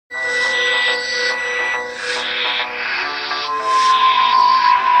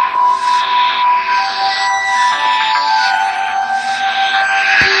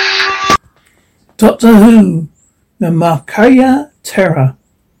Doctor Who, the Macra Terror.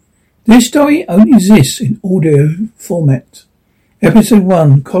 This story only exists in audio format. Episode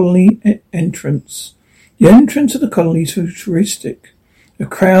 1, Colony Entrance. The entrance of the colony is futuristic. A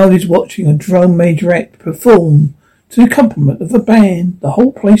crowd is watching a drum majorette perform to the accompaniment of a band. The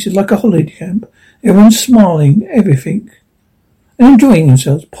whole place is like a holiday camp. Everyone's smiling, everything, and enjoying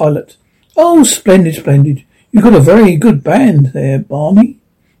themselves. Pilot. Oh, splendid, splendid. You've got a very good band there, Barney.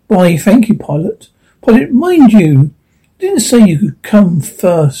 Why, thank you, Pilot. Pilot, mind you, I didn't say you could come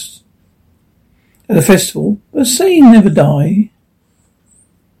first at the festival, but saying never die.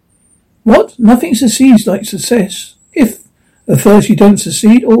 What? Nothing succeeds like success. If at first you don't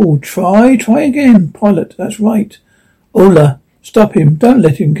succeed, try again. Pilot, that's right. Ola, stop him. Don't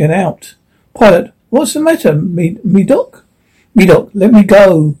let him get out. Pilot, what's the matter, Medoc? Medoc, let me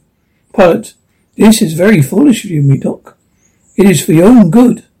go. Pilot, this is very foolish of you, Medoc. It is for your own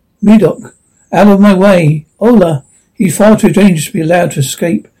good. Medoc, out of my way. Ola, he's far too dangerous to be allowed to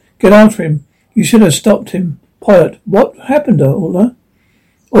escape. Get after him. You should have stopped him. Pilot, what happened, Ola?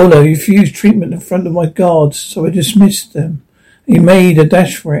 Ola refused treatment in front of my guards, so I dismissed them. He made a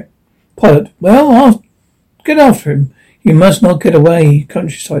dash for it. Pilot, well, I'll get after him. He must not get away.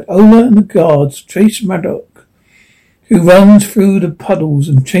 Countryside. Ola and the guards chase Maddox, who runs through the puddles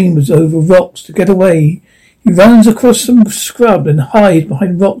and chambers over rocks to get away. He runs across some scrub and hides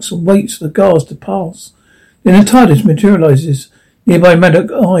behind rocks and waits for the guards to pass. Then the TARDIS materializes nearby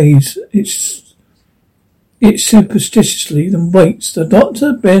Maddox's eyes. It superstitiously then waits. The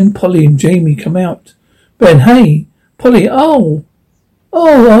Doctor, Ben, Polly and Jamie come out. Ben, hey. Polly, oh,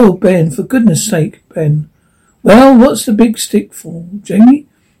 Ben, for goodness sake, Ben. Well, what's the big stick for, Jamie?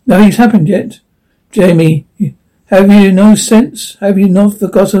 Nothing's happened yet. Jamie, have you no sense? Have you not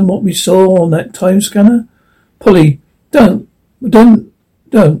forgotten what we saw on that time scanner? Polly, don't.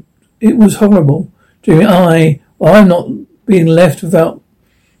 It was horrible. Jamie, I'm not being left without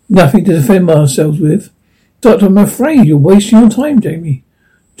nothing to defend ourselves with. Doctor, I'm afraid you're wasting your time, Jamie.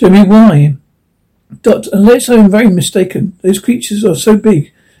 Jamie, why? Doctor, unless I'm very mistaken, those creatures are so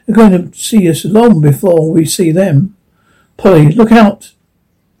big, they're going to see us long before we see them. Polly, look out.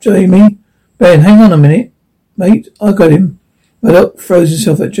 Jamie. Ben, hang on a minute. Mate, I got him. Maddox throws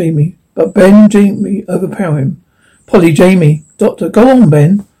himself at Jamie, but Ben and Jamie overpower him. Polly, Jamie. Doctor, go on,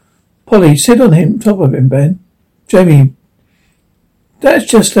 Ben. Polly, sit on him, top of him, Ben. Jamie, that's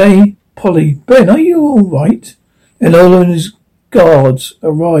just a... Polly, Ben, are you all right? And Ola and his guards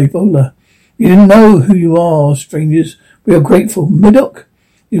arrive. Ola, you didn't know who you are, strangers. We are grateful. Maddox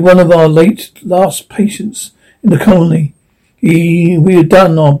is one of our last patients in the colony. We have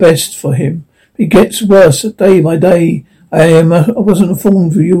done our best for him. It gets worse day by day. I wasn't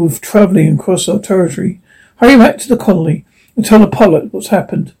informed you were travelling across our territory. Hurry back to the colony and tell the pilot what's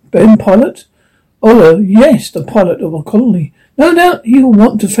happened. Ben, pilot? Ola, yes, the pilot of our colony. No doubt he will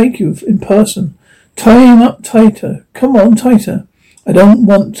want to thank you in person. Tie him up tighter. Come on, tighter. I don't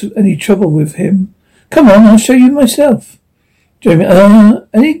want any trouble with him. Come on, I'll show you myself. Jamie,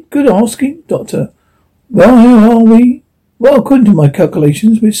 any good asking? Doctor, where are we? Well, according to my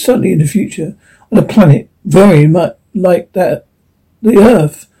calculations, we're certainly in the future on a planet very much like that, the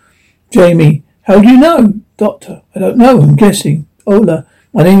Earth. Jamie, how do you know? Doctor, I don't know, I'm guessing. Ola,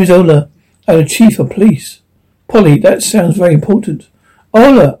 my name is Ola. I'm the chief of police. Polly, that sounds very important.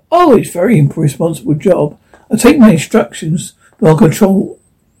 Ola, it's a very responsible job. I take my instructions from our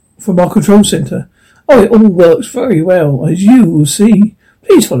control center. It all works very well, as you will see.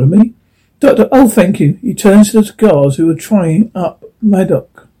 Please follow me. Doctor, thank you. He turns to the guards who are trying up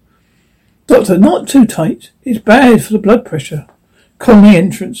Maddox. Doctor, not too tight. It's bad for the blood pressure. Colony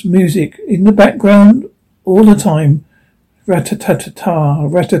entrance, music in the background all the time. Rat-a-tat-ta-ta,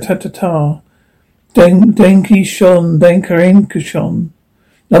 rat-a-tat-ta-ta. Denki shon, denka shon.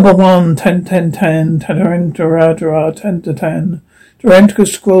 Number 1, tan tan tan, tatarantara tan tan tan. Duranka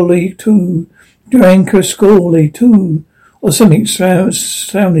scrolly 2, Duranka scrolly 2. Or something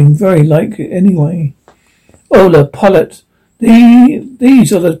sounding very like it anyway. Ola, pilot,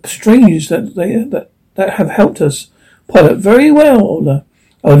 these are the strangers that have helped us. Pilot, very well, Ola.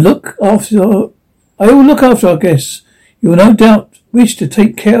 I will look after our guests. You will no doubt wish to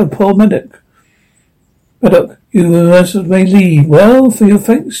take care of poor Maddox. Maddox, you may leave. Well, for your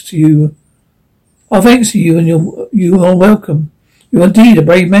thanks to you. Our thanks to you, and you are welcome. You are indeed a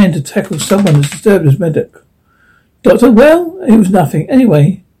brave man to tackle someone as disturbed as Maddox. Doctor, well, it was nothing.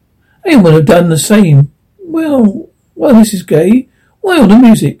 Anyway, anyone would have done the same. Well, this is gay. Why all the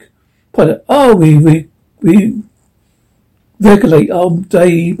music? Pilot, we regulate our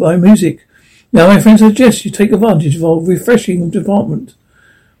day by music. Now, my friends, I suggest you take advantage of our refreshing department.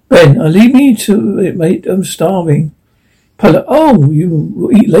 Ben, leave me to it, mate. I'm starving. Pilot, oh, you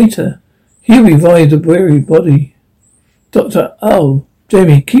will eat later. He'll revive the weary body. Doctor, oh,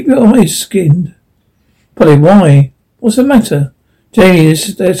 Jamie, keep your eyes skinned. Polly, why? What's the matter? Jamie,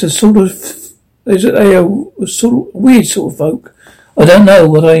 there's a sort of weird sort of folk. I don't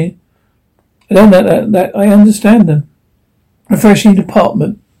know that I understand them. Refreshing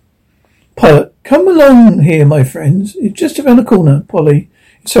department. Pilot, come along here, my friends. It's just around the corner, Polly.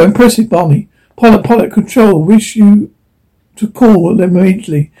 It's so impressive, Barney. Pilot control. Wish you to call them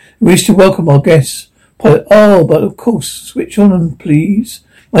immediately. We wish to welcome our guests. Pilot, oh, but of course. Switch on them, please.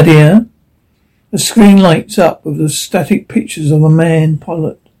 My dear. The screen lights up with the static pictures of a man.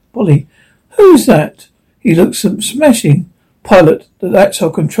 Pilot, Polly, who's that? He looks smashing. Pilot, that's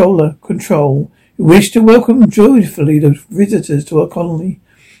our controller. Control. We wish to welcome joyfully the visitors to our colony.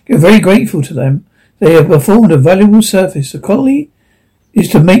 We're very grateful to them. They have performed a valuable service. The colony is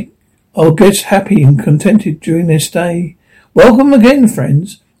to make our guests happy and contented during their stay. Welcome again,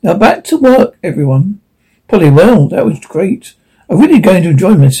 friends. Now back to work, everyone. Polly, well, that was great. I'm really going to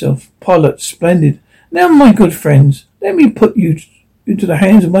enjoy myself. Pilot, splendid. Now, my good friends, let me put you into the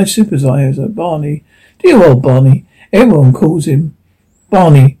hands of my supervisor, Barney. Dear old Barney. Everyone calls him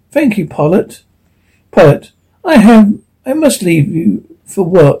Barney. Thank you, Pilot. Pilot, I must leave you for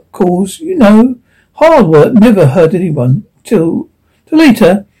work, cause, you know, hard work never hurt anyone. Till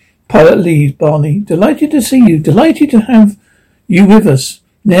later. Pilot leaves. Barney, delighted to see you. Delighted to have you with us.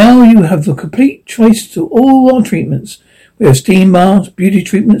 Now you have a complete choice to all our treatments. We have steam baths, beauty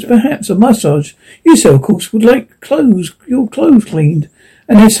treatments, perhaps a massage. You, sir, of course, would like your clothes cleaned.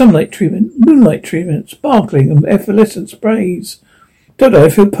 And there's sunlight treatment, moonlight treatment, sparkling and effervescent sprays. Doctor, I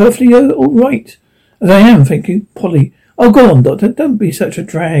feel perfectly all right. As I am, thank you. Polly. Oh, go on, Doctor. Don't be such a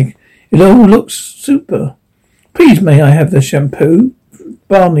drag. It all looks super. Please, may I have the shampoo?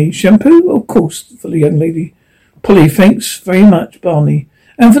 Barney. Shampoo? Of course, for the young lady. Polly, thanks very much, Barney.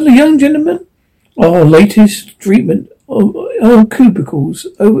 And for the young gentleman? Our latest treatment. Cubicles.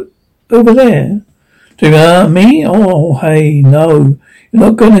 Over there. Me? Oh, hey, no. You're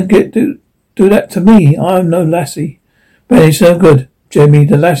not going to do that to me. I'm no lassie. But it's no good, Jamie.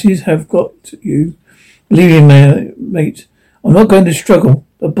 The lassies have got you. Believe me, mate. I'm not going to struggle.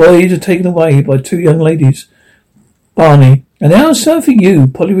 The boys are taken away by two young ladies. Barney. And now, sir, for you.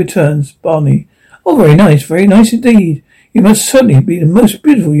 Polly returns. Barney. Oh, very nice indeed. You must certainly be the most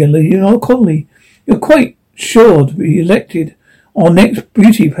beautiful young lady in our colony. You're quite sure to be elected our next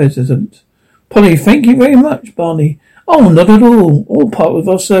beauty president. Polly, thank you very much, Barney. Oh, not at all. All part of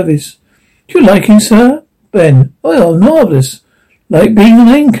our service. Do you like him, sir? Ben. Oh, marvellous. Like being an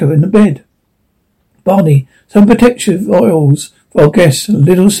anchor in the bed. Barney. Some protective oils for our guests and a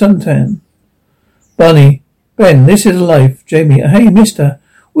little suntan. Barney. Ben, this is life. Jamie. Hey, mister.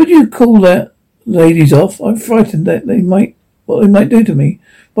 Would you call that ladies off? I'm frightened that what they might do to me.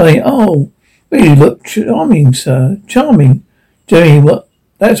 Barney. Oh, really look charming, sir. Charming. Jamie,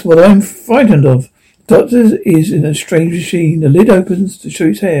 that's what I'm frightened of. Doctor is in a strange machine. The lid opens to show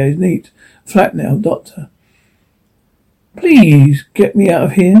his hair is neat. Flat now, Doctor. Please get me out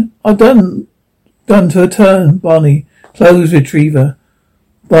of here. I've done to a turn, Barney. Clothes retriever.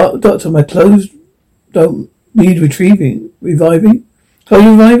 But Doctor, my clothes don't need reviving. Clothes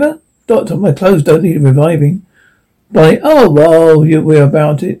reviver? Doctor, my clothes don't need reviving. Barney, oh well, we're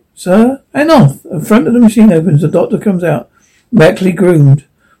about it, sir. And off. In front of the machine opens, the doctor comes out. Immaculately groomed.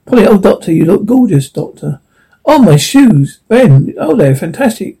 Polly, oh, Doctor, you look gorgeous, Doctor. Oh, my shoes. Ben, oh, they're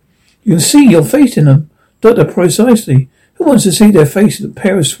fantastic. You can see your face in them. Doctor, precisely. Who wants to see their face in a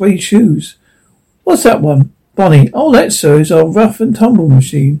pair of suede shoes? What's that one? Barney, oh, that, sir, is our rough and tumble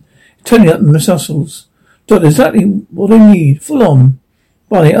machine. It's turning up the muscles. Doctor, exactly what I need. Full on.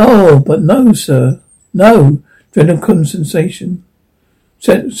 Barney, oh, but no, sir. No. Adrenal sensation.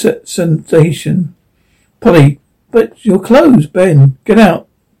 Sensation. Polly, but your clothes, Ben. Get out.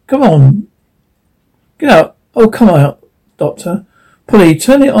 Come on. Get out. Oh, come out, Doctor. Polly,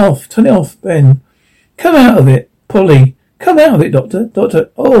 turn it off. Turn it off, Ben. Come out of it, Polly. Come out of it, Doctor.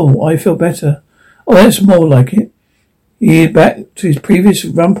 Doctor, oh, I feel better. Oh, that's more like it. He is back to his previous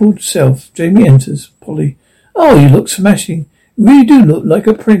rumpled self. Jamie enters. Polly, oh, you look smashing. You really do look like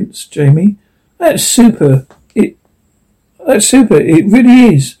a prince, Jamie. That's super. It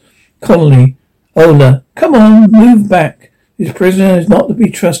really is. Connolly. Ola, come on, move back. This prisoner is not to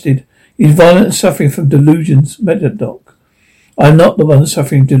be trusted. He is violent and suffering from delusions. Medoc. I'm not the one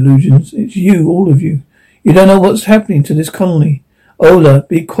suffering delusions. It's you, all of you. You don't know what's happening to this colony. Ola,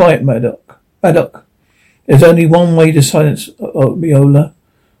 be quiet, Maddox. There's only one way to silence me, Ola.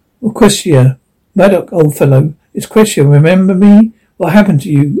 Questia. Maddox, old fellow. It's Questia. Remember me? What happened to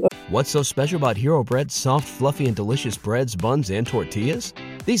you? What's so special about Hero Bread's soft, fluffy, and delicious breads, buns, and tortillas?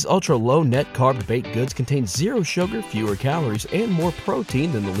 These ultra-low net-carb baked goods contain zero sugar, fewer calories, and more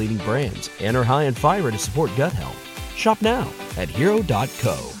protein than the leading brands, and are high in fiber to support gut health. Shop now at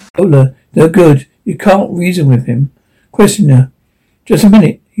hero.co. Ola, they're good. You can't reason with him. Questioner. Just a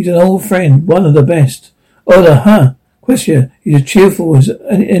minute. He's an old friend, one of the best. Ola, huh? Questioner. He's as cheerful as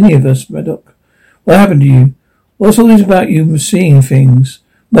any of us, Maddox. What happened to you? What's all this about you seeing things?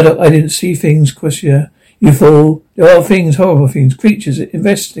 Maddox, I didn't see things, Questioner. You fool. There are things, horrible things, creatures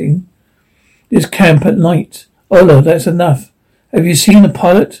investing this camp at night. Ola, that's enough. Have you seen the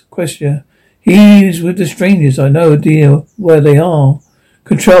pilot? Questioner. He's with the strangers. I know a deal where they are.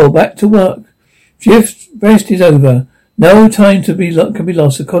 Control, back to work. Shift rest is over. No time can be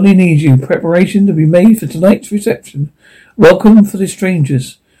lost. The colony needs you. Preparation to be made for tonight's reception. Welcome for the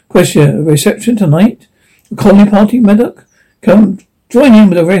strangers. Question, a reception tonight? A colony party, Maddox? Come, join in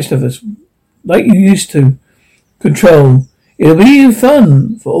with the rest of us, like you used to. Control, it'll be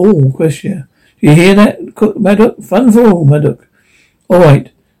fun for all. Question, do you hear that, Maddox? Fun for all, Maddox. All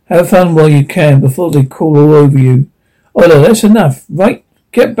right, have fun while you can before they crawl all over you. Oh no, that's enough. Right,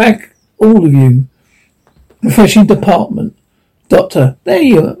 get back, all of you. Refreshing department. Doctor, there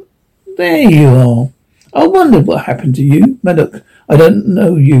you are. I wondered what happened to you, Maddox. I don't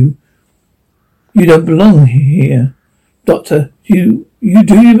know you. You don't belong here. Doctor, you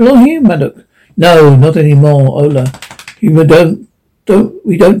belong here, Maddox? No, not anymore, Ola. We don't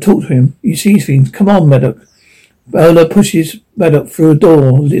talk to him. He sees things. Come on, Maddox. Ola pushes Maddox through a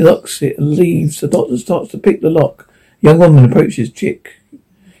door, locks it, and leaves. The doctor starts to pick the lock. Young woman approaches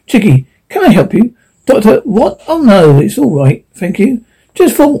Chicky, can I help you? Doctor, what? Oh no, it's all right, thank you.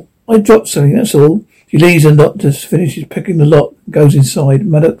 Just thought I dropped something, that's all. She leaves and the doctor finishes picking the lock and goes inside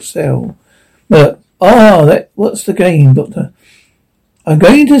Maddox's cell. Maddox, what's the game, Doctor? I'm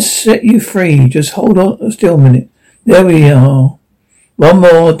going to set you free. Just hold on still a minute. There we are. One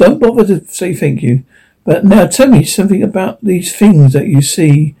more. Don't bother to say thank you. But now tell me something about these things that you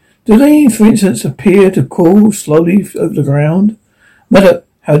see. Do they, for instance, appear to crawl slowly over the ground? Maddox,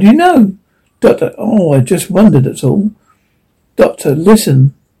 how do you know? Doctor, I just wondered, that's all. Doctor,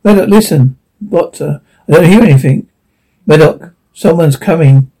 listen. Maddox, listen. Doctor, I don't hear anything. Maddox, someone's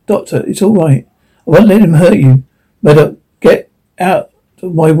coming. Doctor, it's all right. I won't let him hurt you. Maddox, get out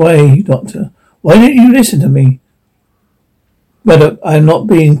of my way, Doctor. Why didn't you listen to me? Maddox, I am not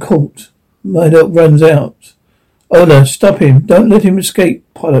being caught. Maddox runs out. Ola, stop him. Don't let him escape,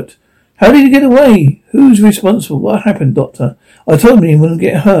 Pilot. How did he get away? Who's responsible? What happened, Doctor? I told him he wouldn't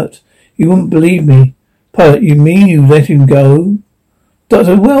get hurt. You wouldn't believe me. Pilot, you mean you let him go?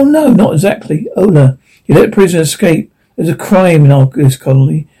 Doctor, well, no, not exactly. Ola, you let a prisoner escape. There's a crime in this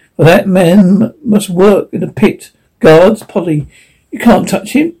colony. For that man must work in a pit. Guards, Polly, you can't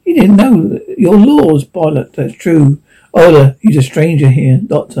touch him. You didn't know your laws, Pilot. That's true. Ola, he's a stranger here.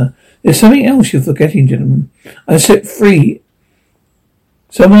 Doctor, there's something else you're forgetting, gentlemen. I set free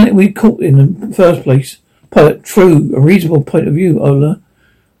someone that we caught in the first place. Pilot, true. A reasonable point of view, Ola.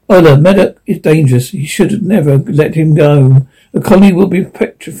 Ola, Maddox is dangerous. You should have never let him go. The colony will be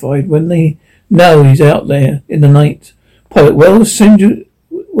petrified when they know he's out there in the night. Pilot, send you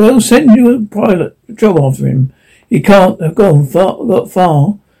a pilot job after him. He can't have got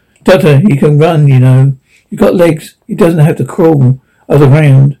far. Doctor, he can run, you know. He's got legs. He doesn't have to crawl over the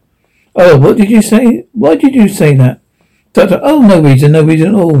ground. Oh, what did you say? Why did you say that? Doctor, no reason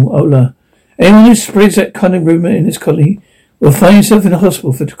at all, Ola. Anyone who spreads that kind of rumour in this colony will find himself in a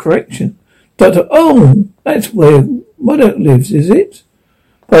hospital for correction. Doctor, that's where Maddox lives, is it?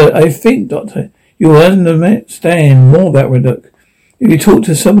 But I think, Doctor, you will understand more about Maddox if you talk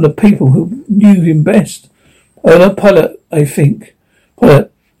to some of the people who knew him best. Ola, Pilot, I think.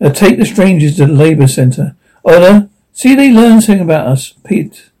 Pilot, now take the strangers to the Labour Centre. Ola, see they learn something about us.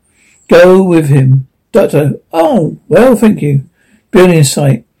 Pete, go with him. Doctor, thank you. Building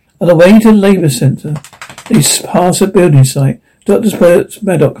site. On the way to the Labour Centre, they pass a building site. Doctor spots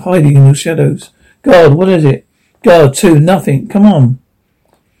Maddox hiding in the shadows. Guard, what is it? Guard 2, nothing. Come on.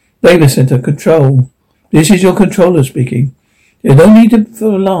 Labour Centre, control. This is your controller speaking. There's no need for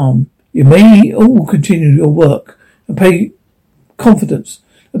alarm. You may all continue your work and pay confidence.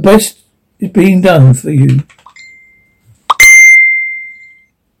 The best is being done for you.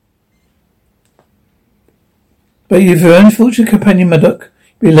 But if your unfortunate companion Maddox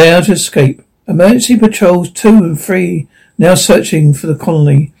be allowed to escape. Emergency patrols 2 and 3 now searching for the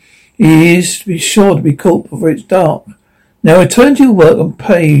colony. He is to be sure to be caught before it's dark. Now return to your work and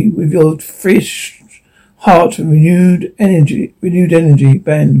pay with your fresh heart and renewed energy,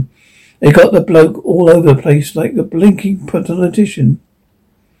 Ben. They got the bloke all over the place like a blinking politician.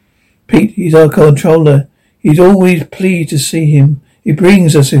 Pete, he's our controller. He's always pleased to see him. He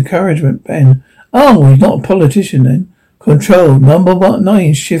brings us encouragement, Ben. Oh, he's not a politician then. Control, number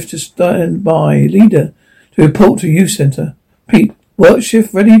 9 shift to stand by. Leader, to report to youth center. Pete, work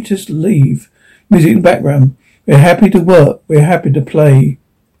shift ready to leave. Music in the background. We're happy to work. We're happy to play.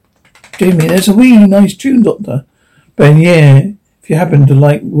 Jamie, there's a really nice tune, Doctor. Ben, yeah, if you happen to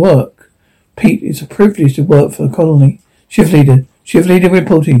like work. Pete, it's a privilege to work for the colony. Shift leader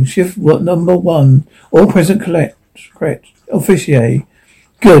reporting. Shift number 1. All present correct. Officier.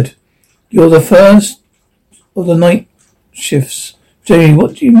 Good. You're the first of the night shifts. Jamie,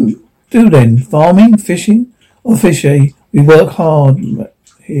 what do you do then? Farming? Fishing? Officier. We work hard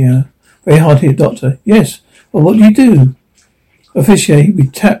here. Very hard here, Doctor. Yes. Well, what do you do? Officier. We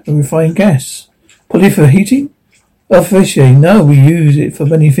tap and refine gas. Pulley for heating? Officier. No, we use it for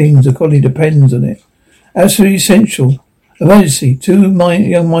many things. The colony depends on it. Absolutely essential. Emergency. 2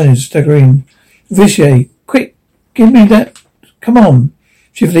 young miners stagger in. Officier. Quick. Give me that. Come on.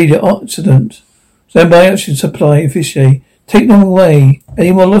 Shift leader. Accident. Stand by oxygen supply. Officier. Take them away.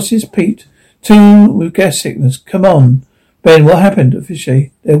 Any more losses? Pete. 2 with gas sickness. Come on. Ben, what happened?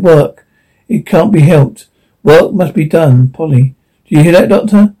 Officier. Their work. It can't be helped. Work must be done. Polly. Do you hear that,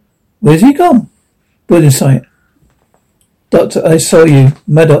 Doctor? Where's he gone? Good insight. Doctor, I saw you.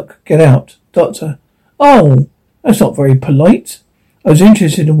 Maddock, get out. Doctor. Oh, that's not very polite. I was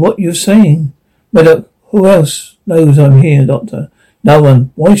interested in what you're saying. Maddock, who else knows I'm here, Doctor? No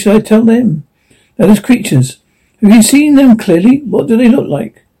one. Why should I tell them? Now, those creatures. Have you seen them clearly? What do they look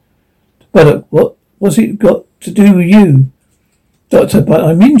like? Maddock, what's it got to do with you? Doctor, but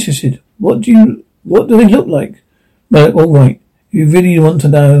I'm interested. What do they look like? Maddock, all right. If you really want to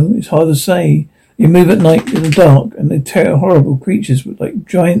know, it's hard to say. You move at night in the dark, and they're horrible creatures with like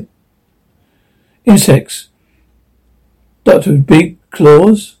giant insects. Doctor, with big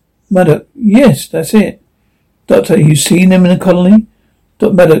claws? Maddock, yes, that's it. Doctor, have you seen them in the colony?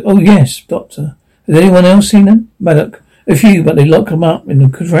 Maddock, oh yes, Doctor. Has anyone else seen them? Maddock, a few, but they lock them up in the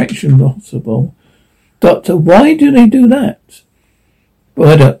correction hospital. Doctor, why do they do that?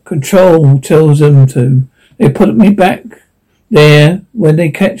 Maddock, control tells them to. They put me back there when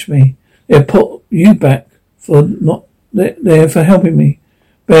they catch me. They put you back for not there for helping me.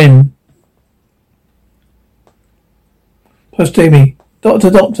 Ben. Plus Jamie.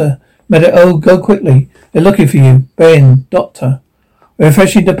 Doctor. Maddock, oh, go quickly. They're looking for you. Ben. Doctor.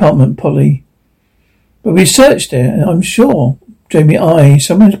 Refreshing department, Polly. But we searched there, and I'm sure. Jamie,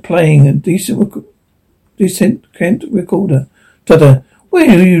 someone's playing a decent Kent recorder. Doctor, where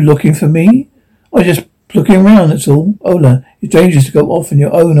are you looking for me? I was just looking around, that's all. Ola, it's dangerous to go off on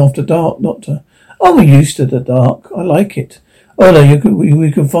your own after dark, Doctor. Oh, we're used to the dark. I like it. Ola,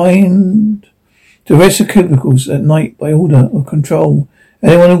 we can find the rest of cubicles at night by order of control.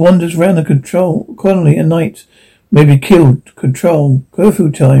 Anyone who wanders around the control colony at night may be killed. Control.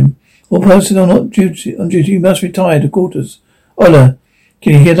 Curfew time. All personnel not on duty must retire to quarters. Ola,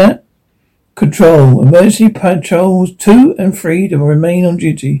 can you hear that? Control. Emergency patrols 2 and 3 to remain on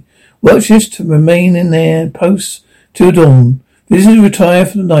duty. Work shifts to remain in their posts till dawn. Visitors retire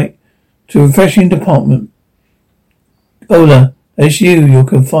for the night to refreshing department. Ola, that's you're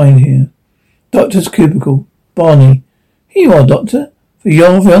confined here. Doctor's cubicle. Barney. Here you are, Doctor. For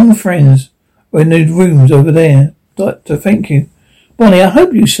your young friends. We're in the rooms over there. Doctor, thank you. Barney, I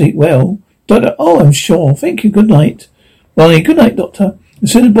hope you sleep well. Doctor, oh, I'm sure. Thank you. Good night. Barney, good night, Doctor.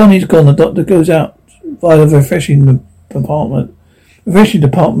 As soon as Barney's gone, the Doctor goes out via the refreshing department. Refreshing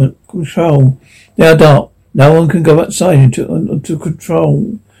department. Control. They are dark. No one can go outside to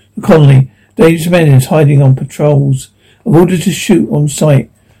control the colony. Dave's men is hiding on patrols. I've ordered to shoot on sight.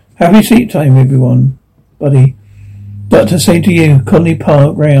 Happy sleep time, everyone. Buddy. Doctor, same to you. Colony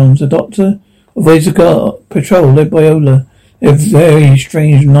Park grounds. The Doctor avoids the guard patrol led by Ola. There are very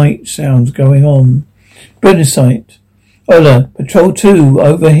strange night sounds going on. Burning sight. Ola, patrol 2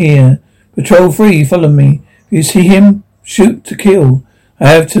 over here. Patrol 3, follow me. If you see him, shoot to kill. I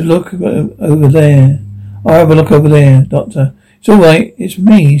have to look over there. I'll have a look over there, Doctor. It's all right. It's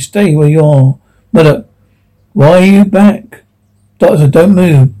me. Stay where you are. Mother, why are you back? Doctor, don't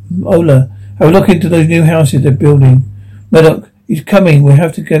move. Ola, have a look into those new houses they're building. Maddock, he's coming. We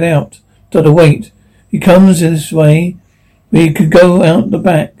have to get out. Doctor, wait. He comes in this way. We could go out the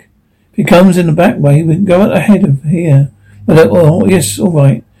back. If he comes in the back way, we can go out ahead of here. Maddock, oh, yes, all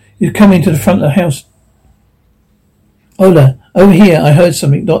right. He's coming to the front of the house. Ola, over here. I heard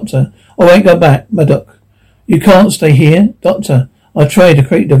something, Doctor. All right, go back. Maddock, you can't stay here. Doctor, I'll try to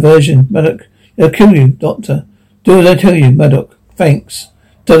create diversion. Maddock, they'll kill you, Doctor. Do as I tell you, Maddock. Thanks.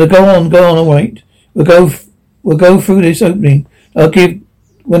 So go on, all right. We'll go through this opening.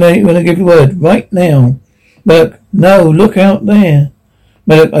 When I give the word. Right now. Murdoch, no, look out there.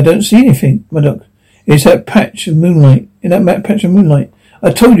 Murdoch, I don't see anything. Murdoch, it's that patch of moonlight. In that patch of moonlight.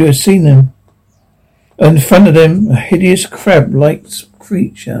 I told you I'd seen them. In front of them, a hideous crab-like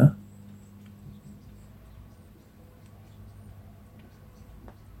creature.